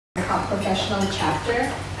Bangkok professional chapter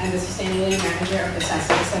and the sustainability manager of the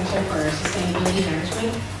Sasin Center for Sustainability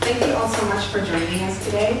Management. Thank you all so much for joining us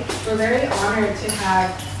today. We're very honored to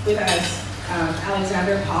have with us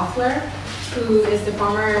Alexander Paufler, who is the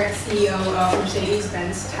former CEO of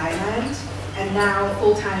Mercedes-Benz Thailand and now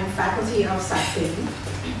full-time faculty of Sasin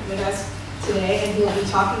with us today, and he will be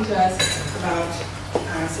talking to us about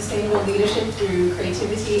sustainable leadership through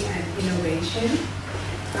creativity and innovation.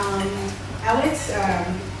 Alex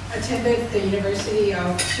attended the University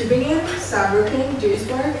of Tuebingen, Saarbruecken and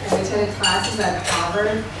Duisburg, and attended classes at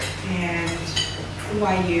Harvard and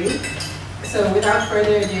NYU. So without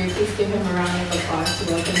further ado, please give him a round of applause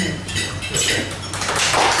to welcome him.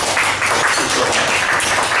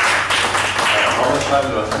 How much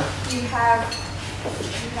time do I have? You have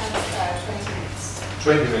 20 minutes.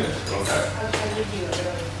 20 minutes, okay. I'll give you a bit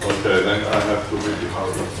of. Okay, then I have to really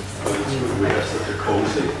hurry. But it's good we have such a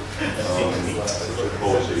cozy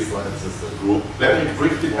group. Let me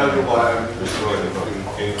briefly tell you why I'm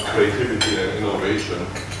in creativity and innovation.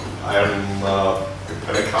 I am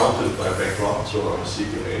an accountant by background, so I'm a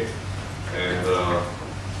CPA, and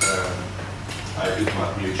I did my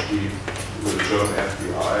PhD with the German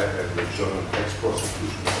FBI and the German tax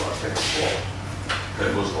prosecution for tax law.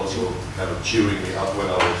 That was also kind of cheering me up when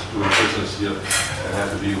I was doing business here and had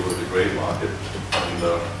to deal with the grey market and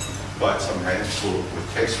quite some handful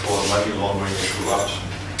with tax fraud, money laundering and corruption.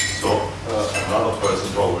 So another person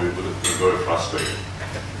probably would have been very frustrated.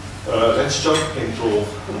 Let's jump into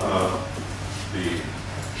the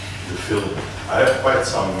film. I have quite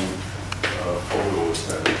some photos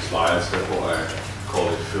and slides, therefore I call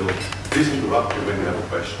it film. Please interrupt me when you have a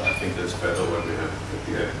question. I think that's better when we have at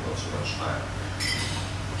the end not so much time.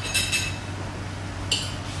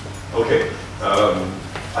 Okay,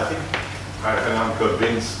 I think, and I'm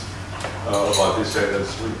convinced about this, that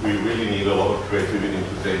we really need a lot of creativity in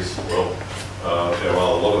today's world. There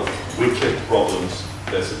are a lot of wicked problems,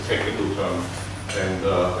 that's a technical term, and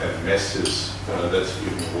messes, that's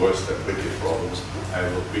even worse than wicked problems. I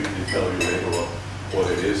will quickly tell you later what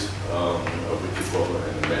it is, a wicked problem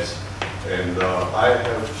and a mess. And I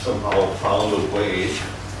have somehow found a way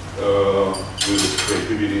with this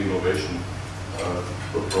creativity innovation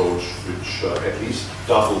approach, which at least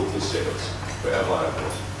doubled the sales wherever I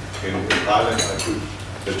was. In Thailand, I could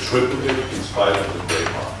triple it in spite of the grey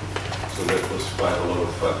market. So that was quite a lot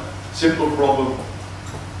of fun. Simple problem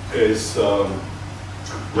is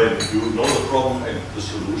when you know the problem and the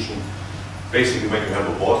solution. Basically, when you have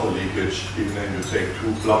a water leakage, even when you take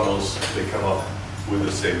two plumbers, they come up with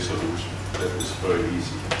the same solution. That is very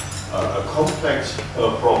easy. A complex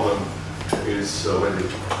problem is when you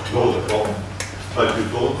know the problem, but you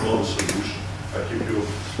don't know the solution. I give you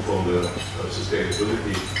from the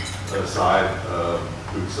sustainability side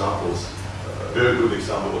two examples. A very good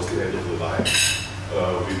example was the end of the line.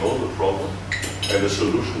 We know the problem, and the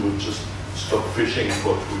solution would just stop fishing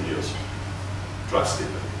for 2 years,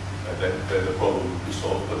 drastically. And then the problem would be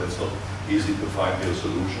solved, but it's not easy to find your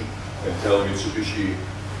solution. And tell Mitsubishi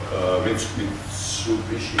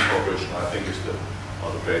Corporation, I think is the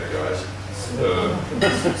bad guys.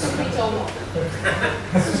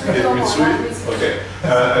 Okay.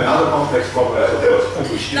 Another complex problem is, of course,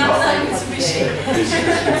 Fukushima.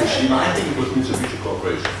 Fukushima, I think it was Mitsubishi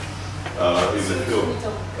Corporation in the film,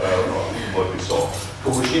 what we saw.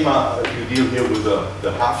 Fukushima, you deal here with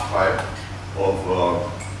the half-pipe of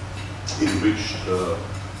enriched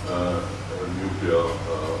nuclear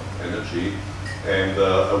energy. And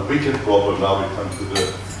a wicked problem, now we come to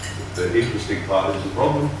the interesting part, is the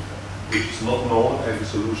problem which is not known and the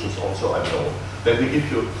solutions also unknown. Let me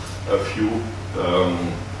give you a few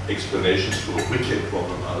explanations to a wicked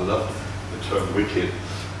problem. I love the term wicked.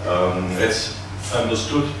 It's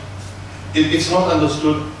understood. It's not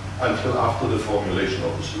understood until after the formulation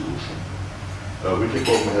of the solution. A wicked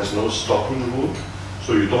problem has no stopping rule,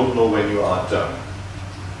 so you don't know when you are done.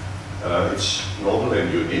 It's novel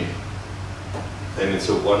and unique, and it's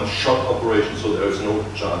a one-shot operation, so there is no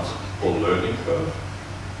chance for learning curve.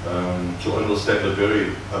 To understand a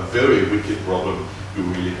very wicked problem, you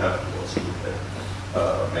really have to also look at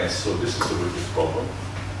a mess. So this is a wicked problem,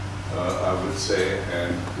 I would say,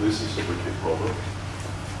 and this is a wicked problem,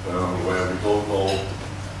 where we don't know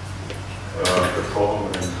the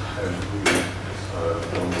problem and we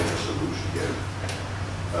don't know the solution yet.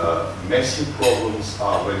 Messy problems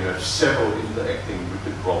are when you have several interacting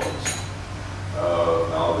wicked problems.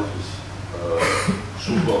 Now this is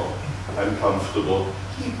super uncomfortable.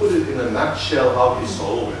 He put it in a nutshell how we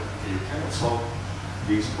solve it. You cannot solve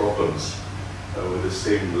these problems with the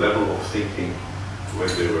same level of thinking when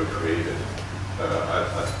they were created.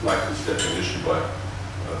 I like this definition by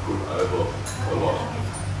could either a lot.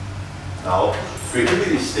 Now,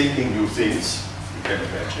 creativity is thinking new things. You can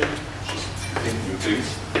imagine, just think new things,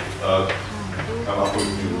 come up with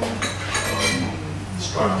new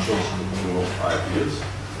structures, new ideas.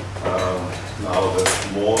 Now, the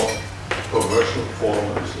more commercial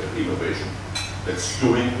form is innovation. That's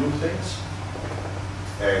doing new things.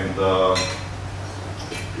 And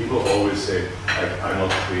people always say, I'm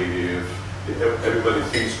not creative. Everybody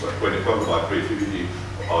thinks, when they talk about creativity,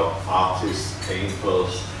 about artists,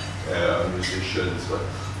 painters, musicians, but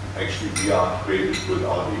actually we are creative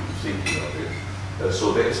without even thinking of it.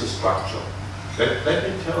 So there is a structure. Let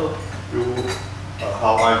me tell you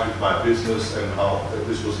how I did my business and how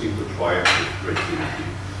this was intertwined with creativity.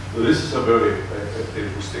 So this is a very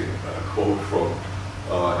interesting quote from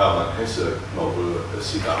Hermann Hesse novel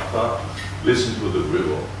Siddhartha. Listen to the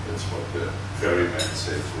river. That's what the ferryman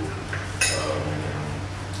said to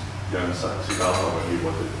young Siddhartha when he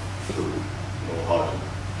wanted to know how to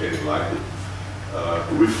get enlightened.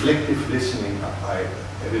 Reflective listening, I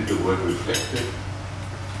added the word reflective,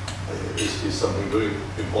 is something very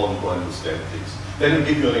important to understand things. Let me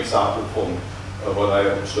give you an example from what I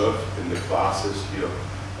observed in the classes here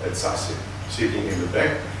at Sasin, sitting in the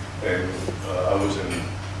back, and I was in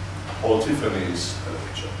Paul Tiffany's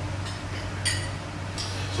lecture.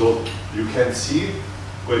 So you can see,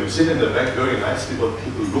 when you sit in the back, very nicely what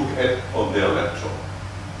people look at on their laptop.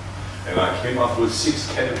 And I came up with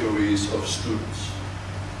 6 categories of students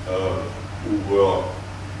who were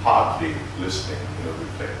partly listening in a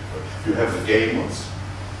reflective. You have the gamers,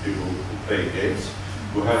 people who play games.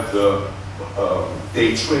 You have the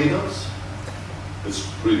day traders. It's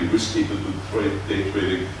really risky to do day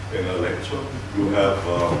trading in a lecture. You have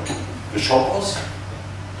the shoppers.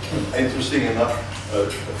 Interesting enough,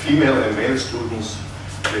 female and male students,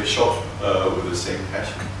 they shop with the same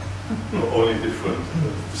passion, only different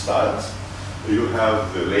styles. You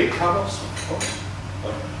have the latecomers, of course.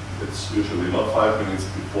 It's usually not 5 minutes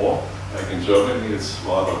before. Like in Germany, it's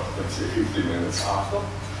rather, let's say, 15 minutes after.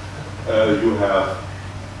 You have,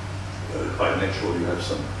 quite natural, you have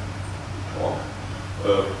some talk,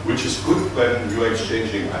 which is good when you're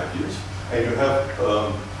exchanging ideas. And you have,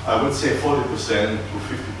 I would say, 40% to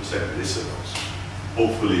 50% listeners,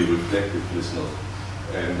 hopefully reflective listeners.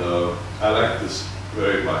 And I like this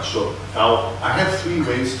very much. So now, I have 3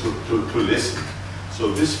 ways to listen.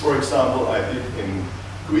 So this, for example, I did in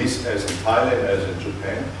Greece as in Thailand, as in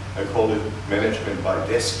Japan. I call it management by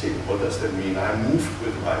desking. What does that mean? I moved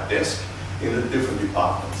with my desk in the different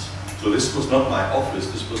departments. So this was not my office,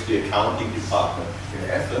 this was the accounting department in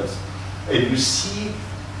Athens. And you see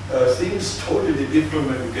things totally different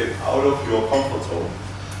when you get out of your comfort zone.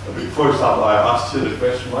 For example, I asked you the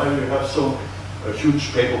question, why do you have so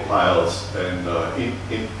huge paper piles and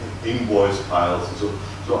invoice piles? And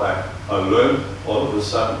so I learned all of a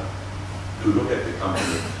sudden to look at the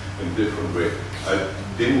company in a different way. I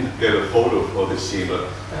didn't get a photo for this scene, but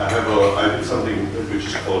I did something which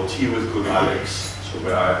is called Tea with Good Alex. So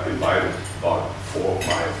where I invited about 4 or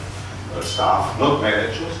 5 staff, not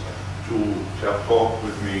managers, to talk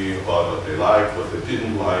with me about what they liked, what they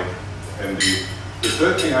didn't like. And the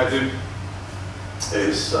third thing I did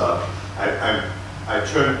is I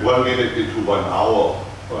turned 1 minute into 1 hour.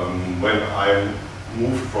 When I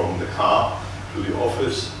moved from the car to the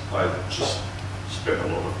office, I just spent a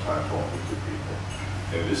lot of time talking to people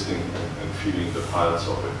and listening and feeling the pulse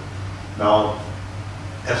of it. Now,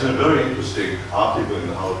 there's a very interesting article in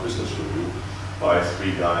our business review by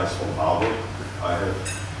 3 guys from Harvard. I have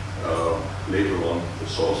later on the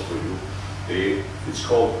source for you. It's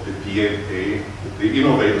called the DNA, the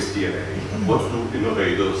innovator's DNA. What do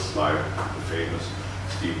innovators like the famous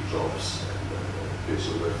Steve Jobs and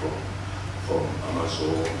Paufler from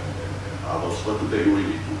Amazon and others, what do they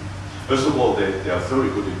really do? First of all, they are very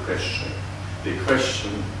good in questioning. They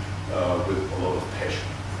question with a lot of passion.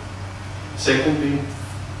 Secondly,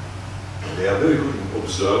 they are very good in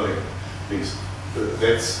observing things.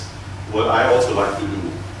 That's what I also like to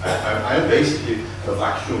do. I'm basically a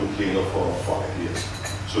vacuum cleaner for ideas.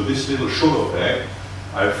 So this little sugar bag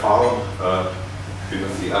I found in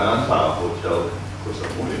the Ananta Hotel in Koh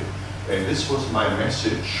Samui, and this was my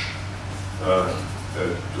message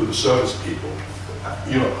to the service people.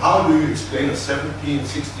 You know, how do you explain a 17,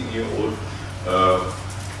 16-year-old,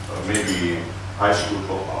 maybe high school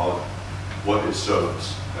dropout, what is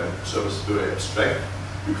service? Service is very abstract.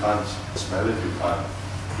 You can't smell it, you can't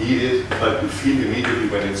eat it, but you feel immediately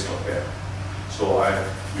when it's not there. So I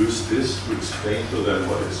use this to explain to them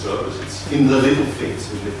what is service. It's in the little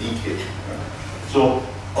things, in the detail. So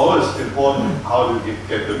always important how to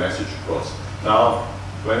get the message across. Now,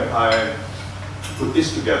 when I put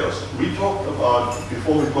this together. So we talked about,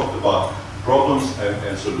 before we talked about problems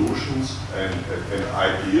and solutions and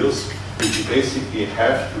ideas, which you basically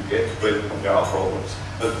have to get when there are problems.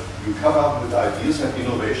 But you come up with ideas and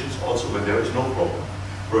innovations also when there is no problem.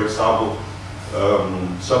 For example,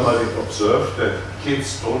 somebody observed that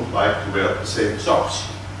kids don't like to wear the same socks.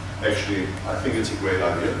 Actually, I think it's a great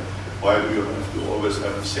idea. Why do you have to always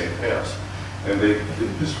have the same pairs? And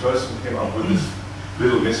this person came up with this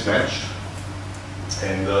little mismatch.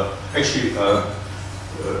 And actually,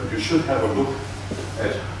 you should have a look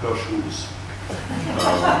at her shoes.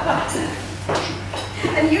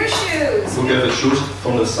 And your shoes! Look at the shoes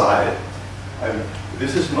from the side. And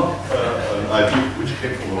this is not an idea which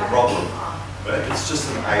came from a problem, but it's just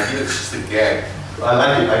an idea, it's just a gag. I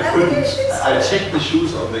like it, I checked the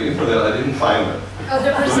shoes on the internet, I didn't find them. Oh,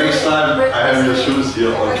 so next time I have your shoes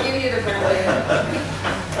here. I'll give you the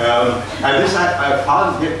and this I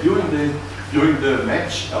found here during the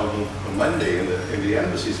match on Monday in the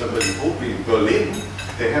embassy, somebody told me in Berlin,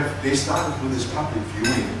 they started with this public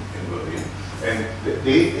viewing in Berlin. And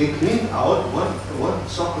they cleaned out one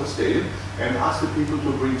soccer stadium and asked the people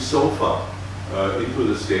to bring sofa into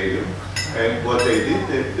the stadium. And what they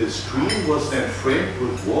did, the screen was then framed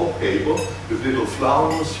with wallpaper, with little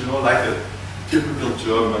flowers, you know, like a typical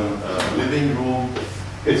German living room.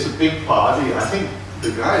 It's a big party. I think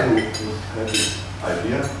the guy who had this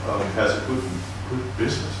idea has a good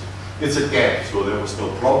business. It's a gag, so there was no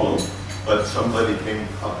problem, but somebody came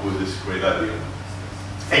up with this great idea.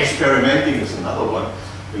 Experimenting is another one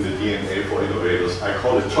in the DNA for innovators. I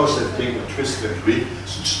call it toss and take and twist and tweak.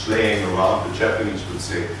 It's just playing around. The Japanese would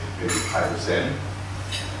say maybe kaizen.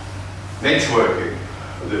 Networking,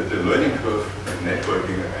 the learning curve and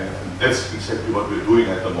networking, and that's exactly what we're doing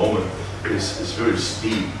at the moment, is very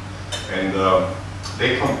steep. And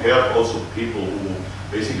they compared also people who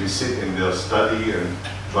basically sit in their study and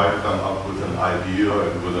try to come up with an idea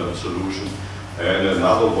and with a solution. And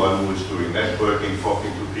another one who is doing networking,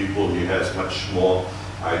 talking to people, he has much more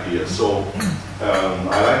ideas. So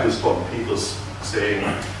I like this from people saying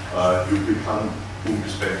you become who you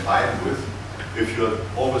spend time with. If you're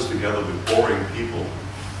always together with boring people,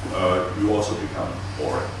 you also become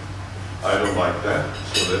boring. I don't like that,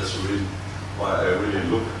 so that's the reason why I really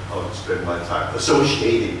look how to spend my time.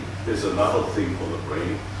 Associating is another thing for the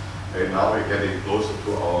brain, and now we're getting closer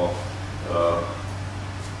to our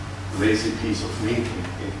lazy piece of meat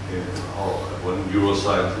in how one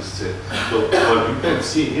neuroscientist said. So what you can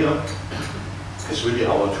see here is really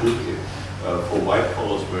our toolkit. For white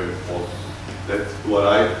collars, very important. That what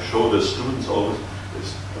I show the students always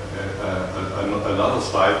is another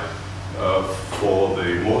slide for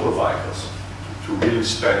the motorbikers to really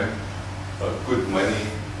spend a good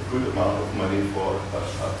amount of money for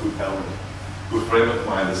a good helmet. A good friend of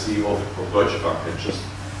mine, the CEO of Deutsche Bank, had just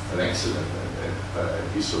an accident,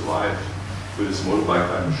 and he survived with his motorbike,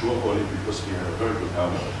 I'm sure, only because he had a very good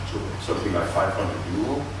helmet, so something like 500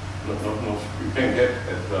 euro. No, you can get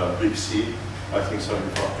at Big C, I think something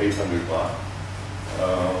for 800 baht.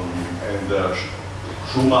 And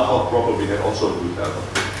Schumacher probably had also a good helmet,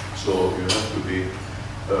 so you have to be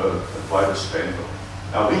quite a spender.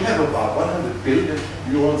 Now we have about 100 billion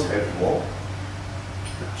neurons and more.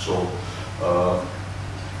 So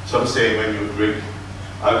some say when you drink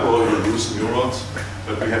alcohol you lose neurons,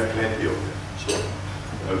 but we have plenty of them. So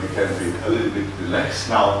we can be a little bit relaxed.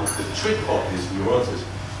 Now the trick of these neurons is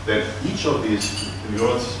that each of these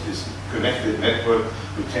neurons is connected network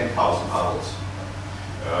to 10,000 others.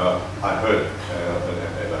 I heard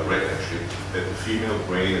and I read actually that the female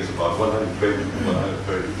brain is about 120 to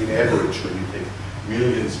 130 in average when you take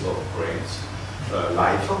millions of brains.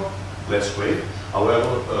 Lighter, less weight,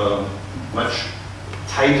 however, much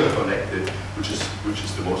tighter connected, which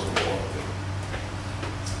is the most important thing.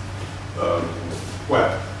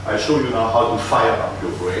 Well, I show you now how to fire up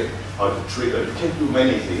your brain, how to trigger. You can do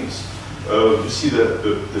many things. You see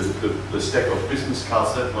the stack of business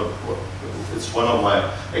cards. It's one of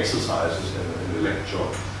my exercises in the lecture.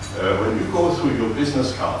 When you go through your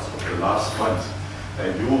business cards of the last month,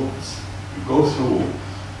 and you go through,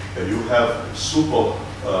 and you have super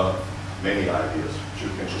many ideas which you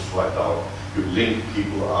can just write down. You link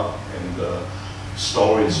people up and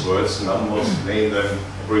stories, words, numbers, name them,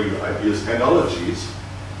 bring ideas, analogies,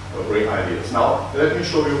 bring ideas. Now, let me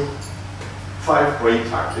show you 5 brain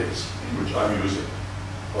tactics which I'm using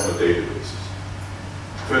on a daily basis.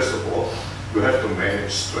 First of all, you have to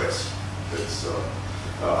manage stress. It's,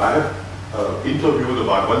 I have interviewed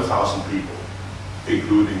about 1,000 people,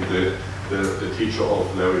 including the teacher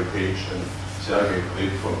of Larry Page and Sergey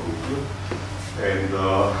Brin from Google. And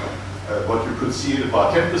what you could see,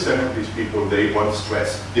 about 10% of these people, they want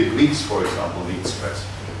stress. The Greeks, for example, need stress.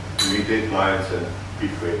 You need deadlines and be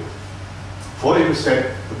creative.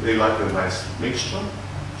 40%, they like a nice mixture,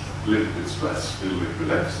 a little bit stress, a little bit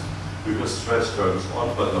relaxed, because stress turns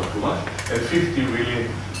on, but not too much. And 50 really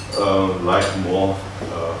like more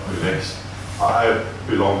relaxed. I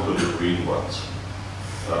belong to the green ones,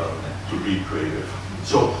 to be creative.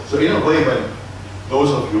 So in a way, when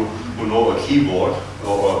those of you who know a keyboard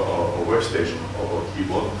or a workstation or a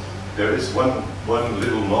keyboard, there is one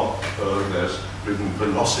little knob there's written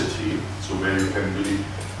velocity, so where you can really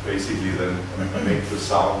basically then make the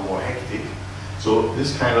sound more hectic. So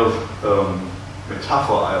this kind of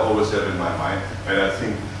metaphor I always have in my mind when I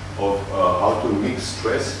think of how to mix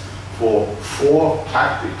stress for 4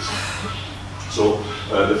 tactics. So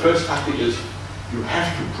the first tactic is you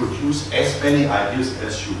have to produce as many ideas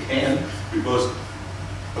as you can, because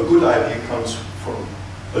a good idea comes from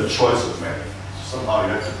a choice of many. Somehow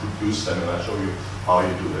you have to produce them, and I'll show you how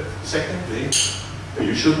you do that. Secondly,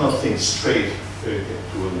 you should not think straight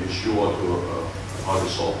to an issue or to how to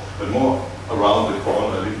solve, but more around the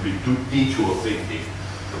corner, a little bit detour thinking.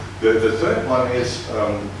 The third one is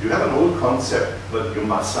you have an old concept, but you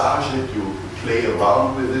massage it, you play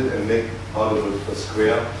around with it, and make out of it a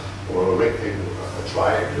square or a rectangle, a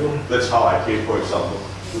triangle. That's how I came, for example,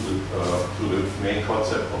 to the main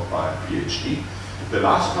concept of my PhD. The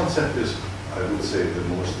last concept is, I would say, the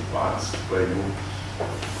most advanced, where you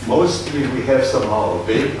mostly we have somehow a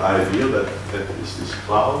vague idea that is this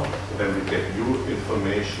cloud, then we get new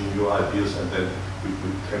information, new ideas, and then we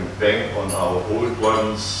can bank on our old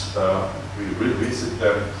ones, we revisit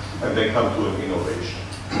them, and then come to an innovation.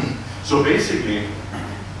 So basically,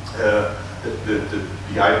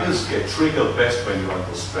 the ideas get triggered best when you're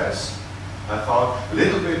under stress. I found a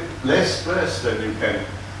little bit less stress, then you can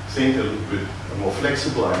think a little bit more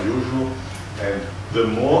flexible, unusual, and the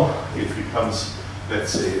more it becomes,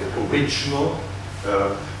 let's say, original,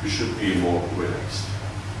 you should be more relaxed.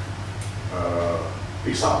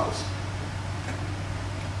 Examples.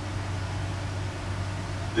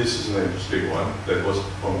 This is an interesting one that was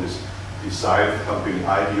from this design company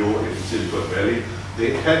IDEO in Silicon Valley.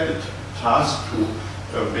 They had the task to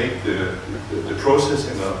make the process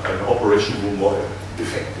in an operation room more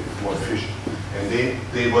effective, more efficient.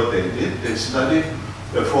 And what they did, they studied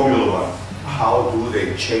the Formula One. How do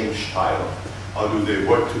they change tire? How do they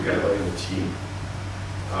work together in a team?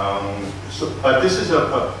 But this is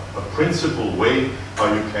a principal way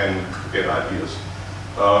how you can get ideas.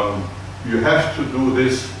 You have to do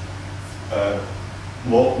this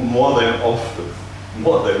more than often,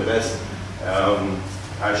 more than less.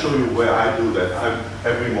 I show you where I do that. I'm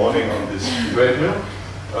every morning on this treadmill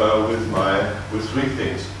with 3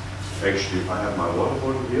 things. Actually, I have my water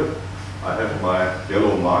bottle here. I have my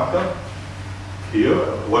yellow marker here.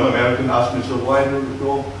 One American asked me, so why do you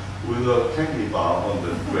go with a candy bar on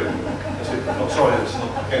the treadmill? I said, no, sorry, it's not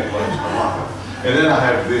a candy bar, it's my marker. And then I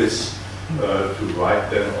have this to write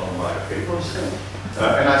them on my papers.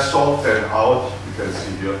 And I sort them out. You can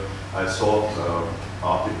see here, I sort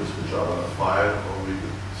articles which are on a file only the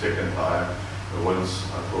second time. The ones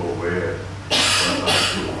I throw away and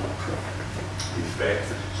effect.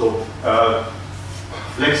 So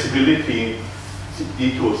flexibility,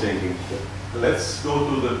 detour thinking. Let's go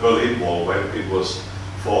to the Berlin Wall when it was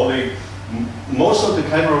falling. Most of the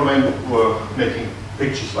cameramen were making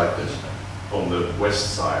pictures like this on the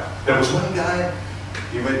west side. There was one guy,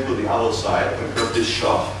 he went to the other side and got this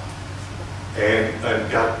shot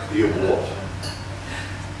and got the award.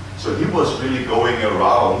 So he was really going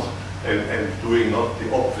around and doing not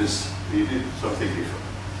the obvious, he did something different.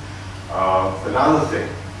 Another thing,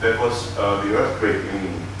 that was the earthquake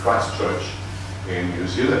in Christchurch in New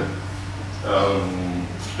Zealand.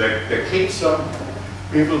 There came some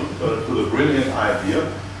people to the brilliant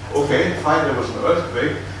idea, okay, fine, there was an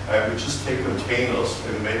earthquake, we just take containers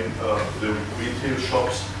and make the retail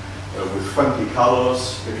shops with funky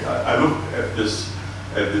colors. I looked at this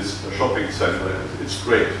shopping center, it's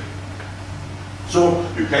great. So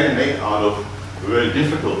you can make out of a very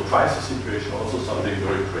difficult crisis situation also something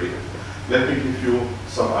very creative. Let me give you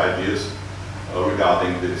some ideas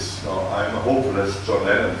regarding this. Now, I'm a hopeless John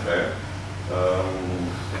Lennon fan.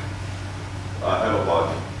 I have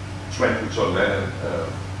about 20 John Lennon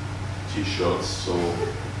t-shirts, so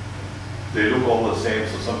they look all the same,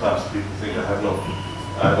 so sometimes people think I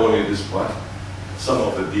have only this one. Some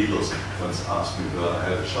of the dealers once asked me whether I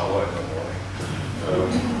had a shower in the morning,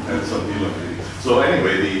 and some dealer meeting. So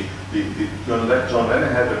anyway, John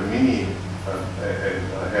Lennon had a mini,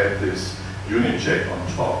 and I had this Union Jack on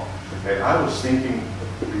top. And I was thinking,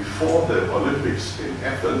 before the Olympics in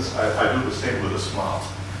Athens, I do the same with the Smart.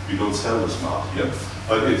 We don't sell the Smart here,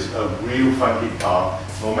 but it's a real funky car.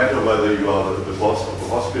 No matter whether you are the boss of a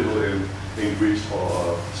hospital in Greece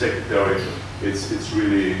or a secretary, it's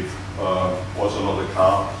really also not a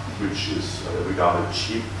car which is regarded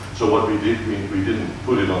cheap. So what we did, we didn't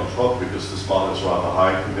put it on top because the Smart is rather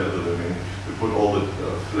high compared to the Mini. We put all the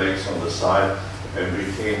flags on the side, and we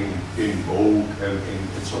came in Vogue and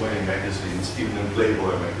in so many magazines, even in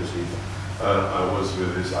Playboy magazine. I was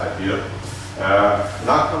with this idea.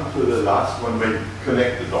 Now come to the last one, where you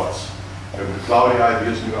connect the dots. Cloudy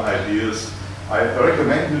ideas, new ideas. I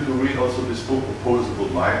recommend you to read also this book, Opposable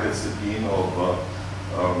Mind. That's the dean of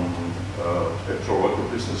Toronto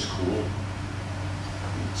Business School.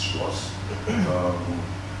 It's Ross.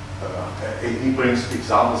 He brings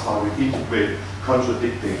examples how we integrate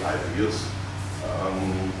contradicting ideas.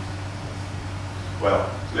 Well,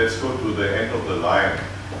 let's go to the end of the line.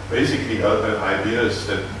 Basically, an idea is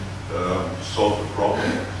that solve a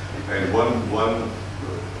problem, and one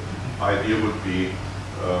idea would be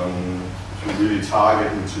to really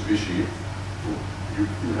target Mitsubishi.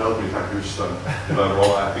 You help me, Takushi-san, if I'm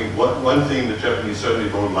wrong. I think one thing the Japanese certainly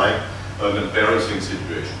don't like, an embarrassing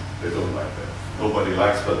situation. They don't like that. Nobody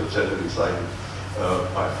likes, but the Japanese like it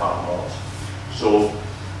by far more. So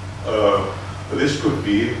this could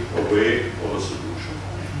be a way of a solution,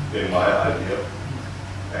 in my idea.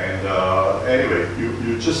 And anyway,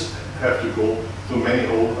 you just have to go to many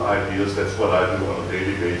old ideas. That's what I do on a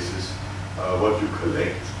daily basis, what you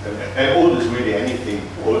collect. And old is really anything.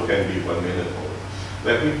 Old can be 1 minute old.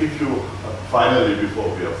 Let me give you, finally, before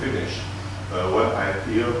we are finished, one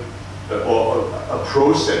idea or a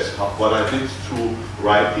process, what I did to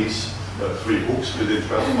write these 3 books within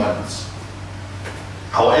 12 months.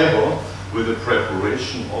 However, with a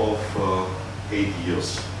preparation of 8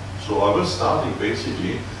 years. So I was starting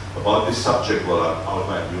basically about this subject what I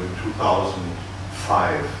outlined you in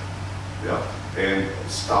 2005. Yeah? And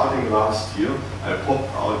starting last year, I popped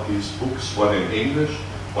out these books, one in English,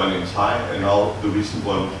 one in Thai, and now the recent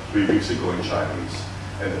one 3 weeks ago in Chinese.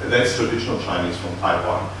 And that's traditional Chinese from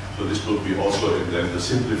Taiwan. So this will be also in the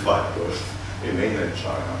simplified version in mainland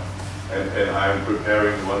China. And I'm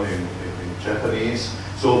preparing one in Japanese.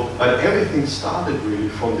 So, but everything started really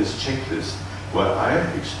from this checklist where I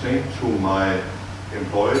explained to my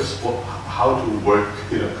employees how to work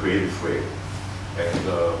in a creative way.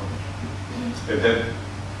 And then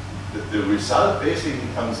the result basically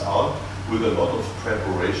comes out with a lot of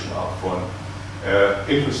preparation up front.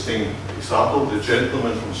 Interesting example, the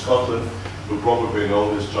gentleman from Scotland, who probably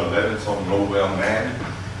know this John Lennon song, Nowhere Man,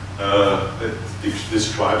 that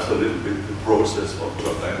describes a little bit the process of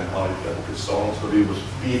John Lennon, how he got the song. So he was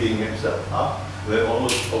beating himself up, and then all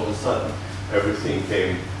of a sudden everything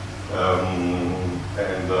came,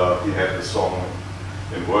 and he had the song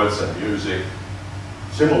in words and music.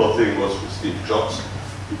 Similar thing was with Steve Jobs.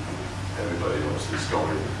 Everybody knows this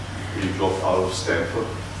story. He dropped out of Stanford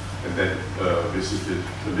and then visited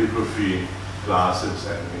calligraphy classes,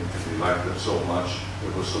 and he liked them so much.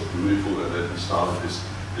 It was so beautiful, and then he started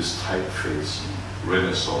this typeface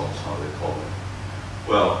renaissance, how they call it.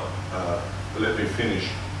 Well, let me finish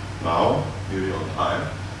now, nearly on time.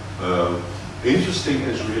 Interesting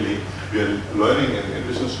is really, we are learning in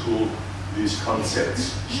business school these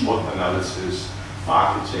concepts, SWOT analysis,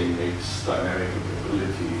 marketing mix, dynamic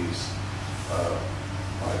capabilities,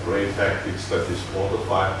 my brain tactics, that is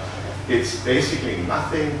fortified. It's basically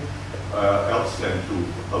nothing else than to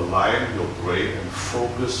align your brain and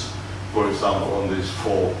focus, for example, on these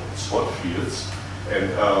 4 SWOT fields,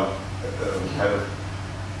 and kind of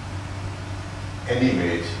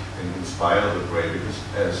animate and inspire the brain, because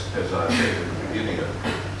as I said at the beginning,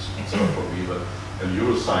 it's not for me, but a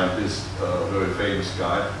neuroscientist, a very famous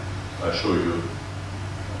guy, I show you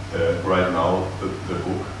right now the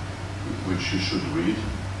book, which you should read.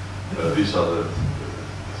 These are the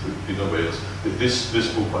innovators.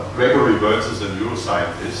 This book, Gregory Burns is a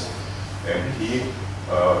neuroscientist, and he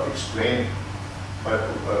explained,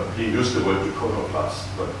 he used the word iconoclast,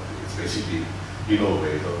 but it's basically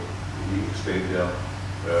innovator. He explained there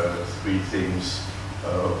 3 things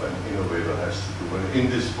an innovator has to do. And in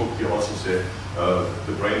this book, he also said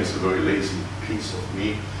the brain is a very lazy piece of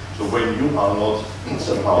meat. So when you are not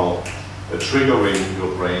somehow triggering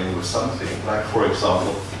your brain with something, like for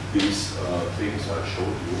example, these things I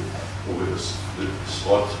showed you with the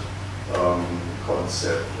SWOT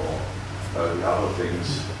concept or the other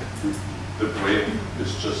things, the brain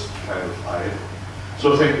is just kind of idle.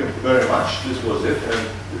 So thank you very much. This was it, and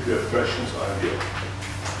if you have questions, I'm here.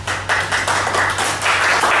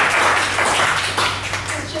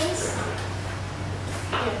 James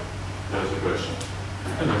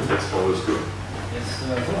was good. Yes,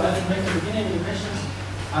 so I think maybe beginning the questions.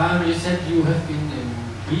 You said you have been in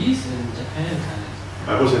Greece and Japan,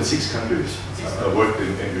 Thailand. I was in 6 countries. I worked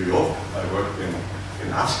in New York, I worked in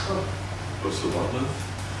Ascot, close to London.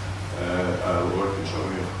 I worked in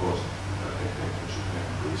Germany, of course, in Japan,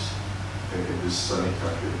 Greece, in this sunny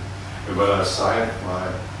country. And when I signed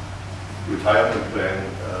my retirement plan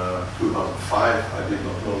 2005, I did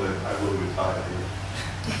not know that I will retire here.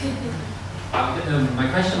 My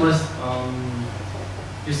question was,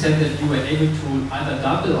 you said that you were able to either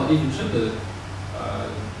double or even triple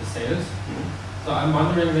the sales. So I'm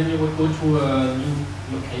wondering, when you would go to a new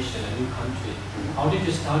location, a new country, how did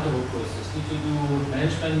you start the whole process? Did you do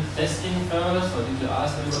management testing first, or did you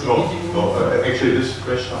ask them for a meeting? No, actually this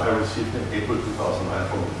question I received in April 2009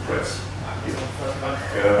 from the press.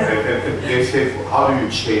 And they said, how do you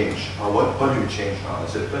change? What do you change now? I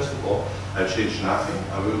said, first of all, I change nothing.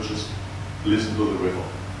 I will just listen to the river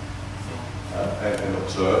and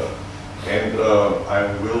observe. And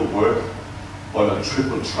I will work on a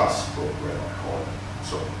triple trust program, I call it.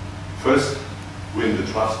 So, first, win the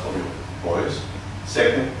trust of your employees.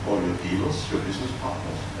 Second, of your dealers, your business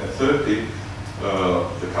partners. And thirdly,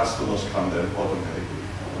 the customers come then automatically.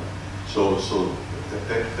 So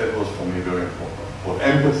that was for me very important. For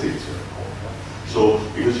empathy, it's very important. So,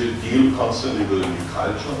 because you deal constantly with a new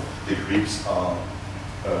culture, the Greeks are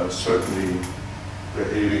certainly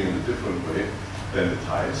behaving in a different way than the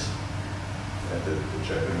Thais, and the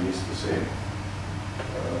Japanese the same.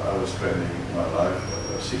 I was spending my life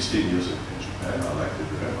 16 years in Japan. I liked it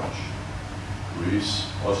very much. Greece,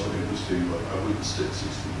 also interesting, but I wouldn't stay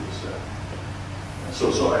 16 years there.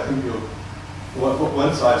 So I think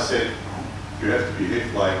once I said you have to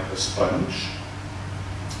behave like a sponge,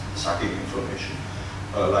 sucking information,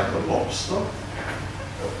 like a lobster.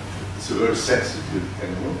 It's a very sensitive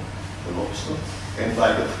animal, a lobster, and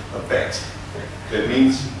like a bat. That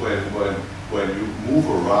means when you move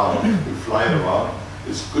around, you fly around,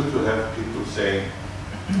 it's good to have people saying,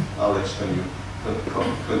 Alex, when you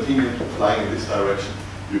continue to fly in this direction,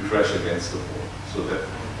 you crash against the wall. So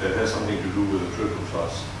that has something to do with the triple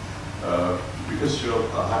trust. Because you're,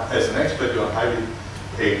 as an expert, you're highly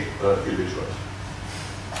paid illiterate.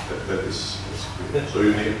 That is good. So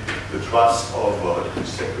you need the trust of the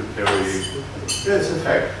secretary. Yeah, it's a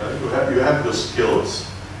fact. You have the skills,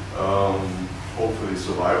 hopefully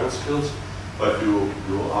survival skills, but you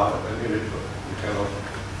are an illiterate. You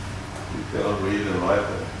cannot read and write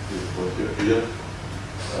what you hear.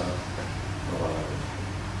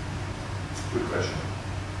 Good question.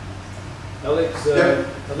 Alex,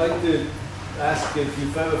 I'd like to ask if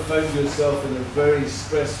you've ever found yourself in a very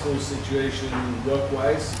stressful situation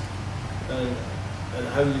work-wise, and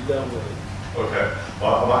how you dealt with it. Okay.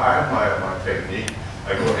 Well, I have my technique.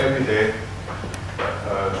 I go every day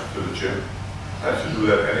to the gym. I have to do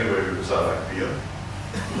that anyway because I like beer.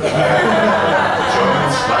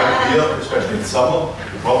 Germans like beer, especially in summer.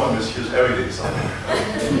 The problem is here's every day summer.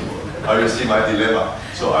 You see my dilemma.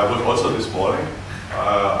 So I was also this morning.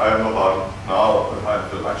 I am about now, I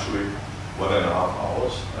have the luxury 1.5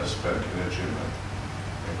 hours I spent in the gym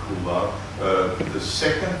and cool down. The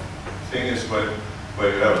second thing is when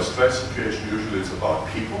you have a stress situation, usually it's about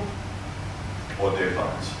people or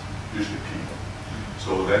deadlines, usually people.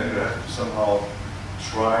 So then you have to somehow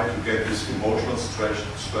try to get this emotional stress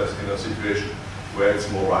in a situation where it's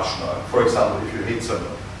more rational. For example, if you hate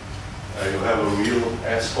someone, you have a real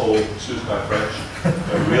asshole, excuse my French,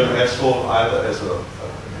 a real asshole either as an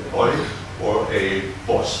employee or a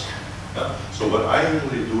boss. So what I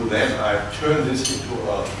usually do then, I turn this into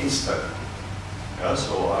a case study.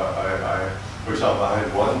 So for example, I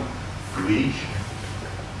had one Greek,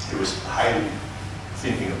 he was highly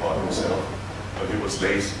thinking about himself, but he was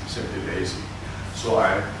lazy, simply lazy. So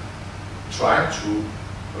I tried to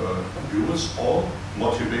use all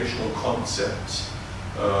motivational concepts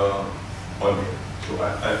on him. So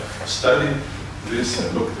I studied this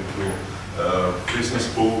and looked into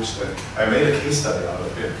business books, and I made a case study out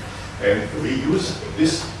of it. And we used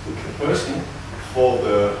this person for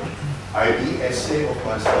the IB essay of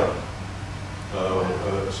my son.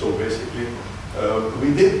 So basically,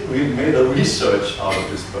 we made a research out of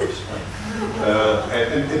this person.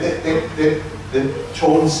 And that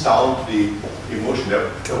tones down the emotion.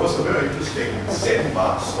 There was a very interesting Zen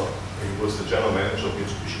master. He was the general manager of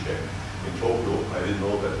Mitsubishi Bank in Tokyo. I didn't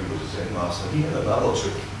know that he was a Zen master. He had another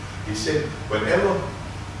trick. He said, whenever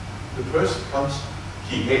the person comes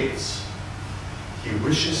he hates, he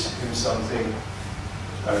wishes him something,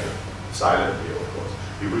 silently of course,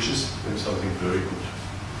 he wishes him something very good.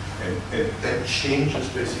 And that changes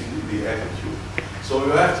basically the attitude. So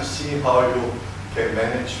you have to see how you can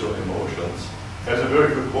manage your emotions. There's a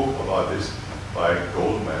very good book about this by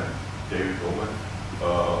David Goldman,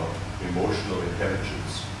 Emotional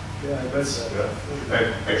Intelligence. Yeah, I read that. Yeah. And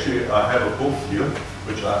actually, I have a book here,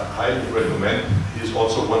 which I highly recommend. He's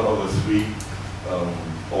also one of the three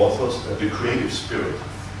authors, The Creative Spirit.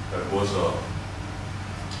 That was a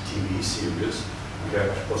TV series. You can,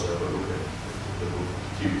 of course, have a look at the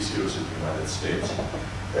TV series in the United States.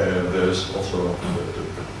 There's also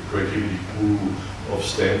the creativity guru of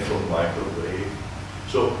Stanford, Michael Ray.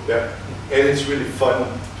 So, yeah, and it's really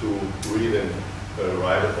fun to read and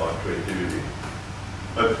write about creativity.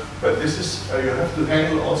 But this is, you have to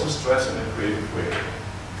handle also stress in a creative way.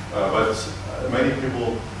 But many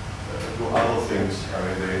people do other things. I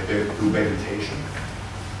mean, they do meditation.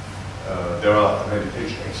 There are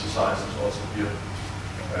meditation exercises also here.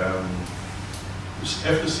 You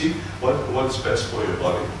have to see what's best for your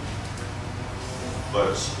body.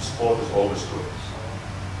 But sport is always good.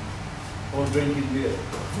 Or drinking beer.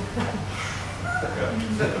 Yeah,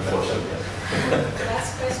 unfortunately.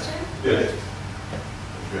 Last question? Yeah.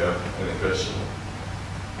 If you have any question,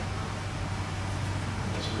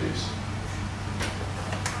 yes, please.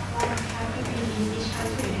 What have you been in each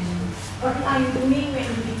country, and what are you doing when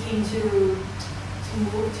you begin to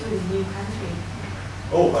move to the new country?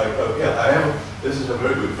 Oh, I have. This is a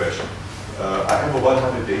very good question. I have a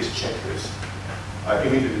 100 days checklist. I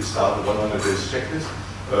immediately start the 100 days checklist.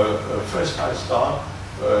 First, I start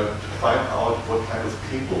to find out what kind of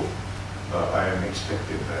people I am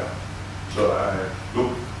expecting there. So I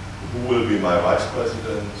look who will be my vice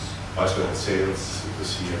presidents, vice president sales, the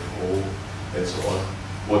CFO, and so on.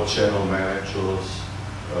 What channel managers,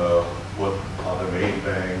 what are the main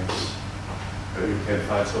banks. You can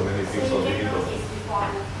find so many things on the internet.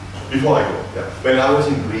 Before I go, yeah. When I was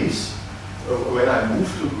in Greece, when I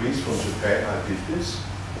moved to Greece from Japan, I did this.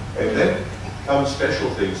 And then come special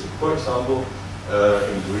things. For example,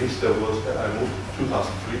 in Greece, there was, I moved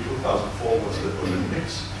 2003, 2004 was the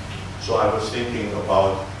Olympics. So I was thinking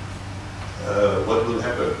about what will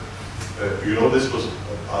happen. You know, this was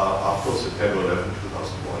after September 11,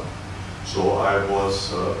 2001. So I was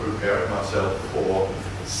preparing myself for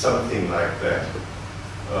something like that.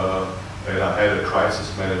 And I had a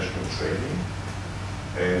crisis management training.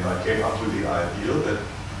 And I came up with the idea that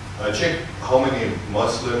I checked how many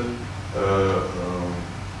Muslim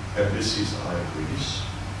embassies are in Greece.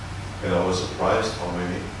 And I was surprised how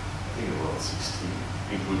many, I think around 16,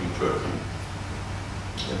 including Turkey.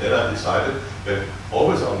 And then I decided that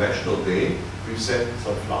always on National Day, we send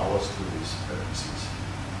some flowers to these embassies.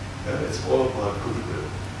 And it's all about goodwill.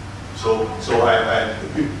 So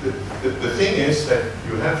the thing is that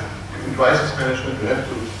you have, in crisis management, you have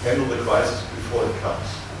to handle the crisis before it comes.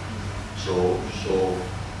 So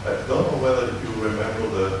I don't know whether you remember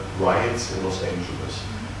the riots in Los Angeles,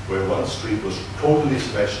 where one street was totally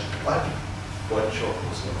smashed, but one shop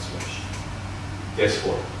was not smashed. Guess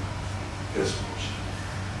what? Guess what?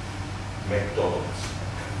 McDonald's.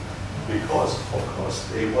 Because, of course,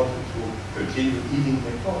 they wanted to continue eating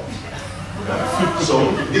McDonald's.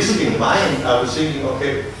 So, this in mind, I was thinking,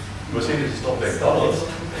 okay, Mercedes is not McDonald's,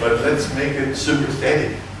 but let's make it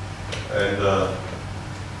sympathetic. And,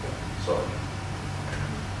 sorry.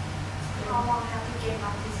 How long have you get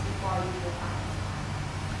notice before you go out?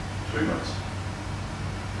 3 months.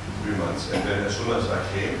 3 months. And then as soon as I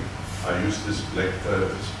came, I used this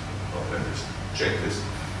checklist.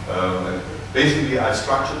 And basically, I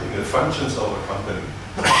structured in the functions of a company.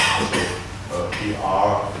 So,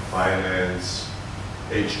 PR, finance,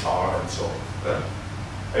 HR, and so on. Yeah?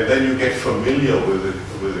 And then you get familiar with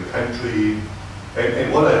the country.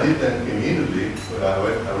 And what I did then immediately, when I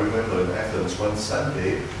went, I remember in Athens one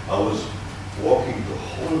Sunday, I was walking the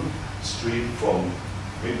whole street from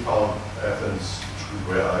Midtown Athens to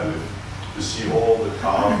where I live to see all the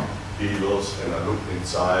car dealers, and I looked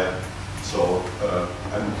inside. So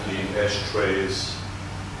unclean ashtrays,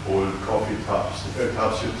 old coffee cups.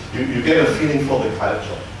 You get a feeling for the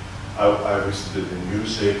culture. I visited the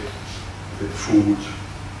music, the food,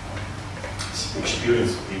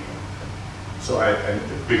 experienced people. So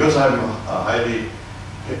because I'm a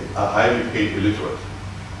highly paid illiterate,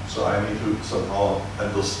 so I need to somehow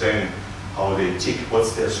understand how they tick.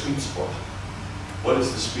 What's their sweet spot? What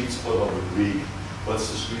is the sweet spot of a Greek? What's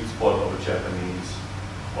the sweet spot of a Japanese?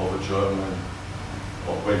 Of a German,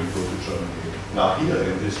 or when you go to Germany. Now here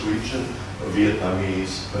in this region,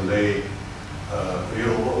 Vietnamese, Malay,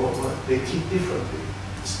 they teach differently.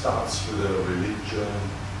 It starts with a religion,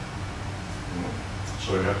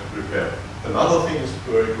 so you have to prepare. Another thing is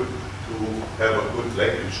very good to have a good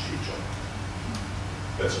language teacher.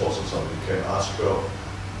 That's also something you can ask her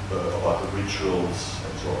about the rituals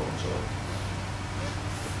and so on. So,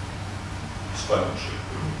 sponge.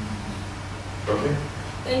 Okay.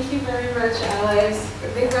 Thank you very much, Alex. A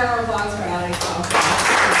big round of applause for Alex also.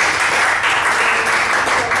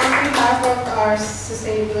 On behalf of our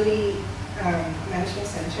Sustainability Management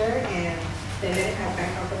Center and the Netherlands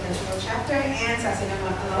Bangkok Professional Chapter and Sasin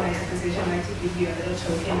Alumni Association, I'd like to give you a little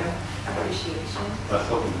token of appreciation. I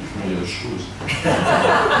thought you'd give me your shoes.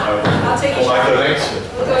 I'll take you for my shopping. collection.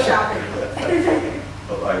 We'll go shopping.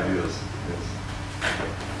 Of ideas. Yes.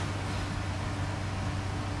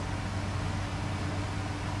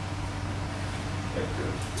 Thank you.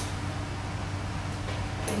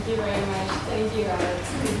 Thank you very much. Thank you, Alex.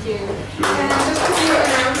 Thank you. you. And just a few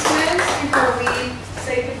announcements before we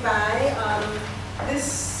say goodbye. This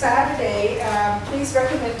Saturday, please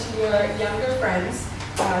recommend to your younger friends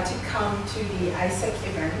to come to the ISEC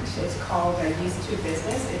event. It's called Youth to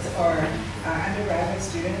Business. It's for undergraduate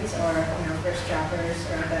students or first jobbers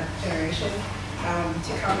or that generation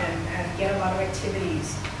to come and get a lot of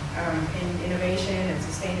activities in innovation and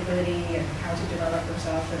sustainability and how to develop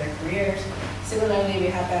themselves for their careers. Similarly, we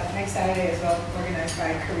have that next Saturday as well, organized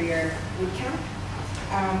by Career Bootcamp.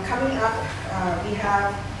 Coming up, we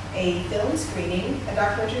have a film screening, a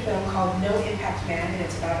documentary film called No Impact Man, and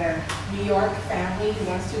it's about a New York family who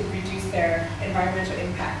wants to reduce their environmental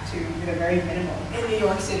impact to the very minimal in New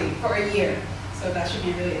York City for a year. So that should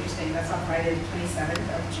be really interesting. That's on Friday, the 27th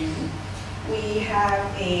of June. We have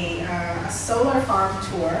a solar farm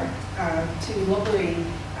tour to Lopburi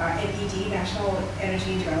NED, National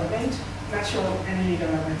Energy Development,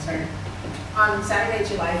 sorry, on Saturday,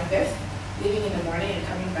 July 5th, leaving in the morning and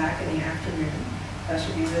coming back in the afternoon. That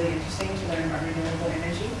should be really interesting to learn about renewable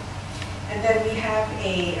energy. And then we have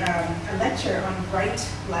a lecture on bright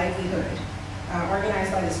livelihood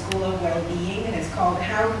organized by the School of Wellbeing, and it's called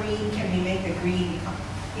How Green Can We Make the Green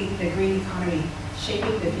Economy?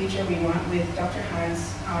 Shaping the Future We Want, with Dr.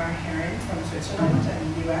 Hans R. Herren from Switzerland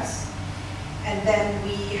and the US. And then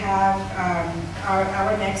we have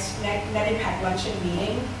our next Net Impact Luncheon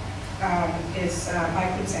meeting is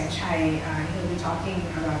by Kun Sang Chai. He'll be talking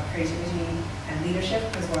about creativity and leadership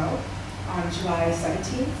as well on July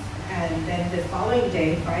 17th. And then the following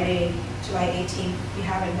day, Friday, July 18th, we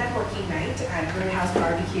have a networking night at Birdhouse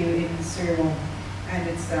Barbecue in Saarbruecken. And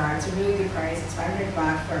it's a really good price. It's 500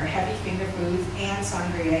 baht for heavy finger foods and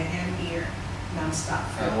sangria and beer nonstop.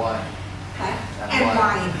 And wine. Huh?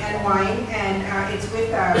 And wine. And it's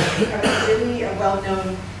with a really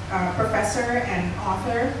well-known professor and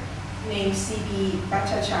author named C.B.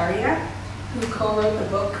 Bhattacharya, who co-wrote the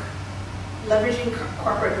book Leveraging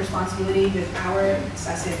Corporate Responsibility with our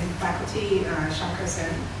Sasin faculty, Shankar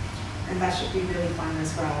Sen. And that should be really fun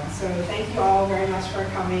as well. So thank you all very much for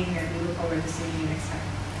coming, and we look forward to seeing you next time.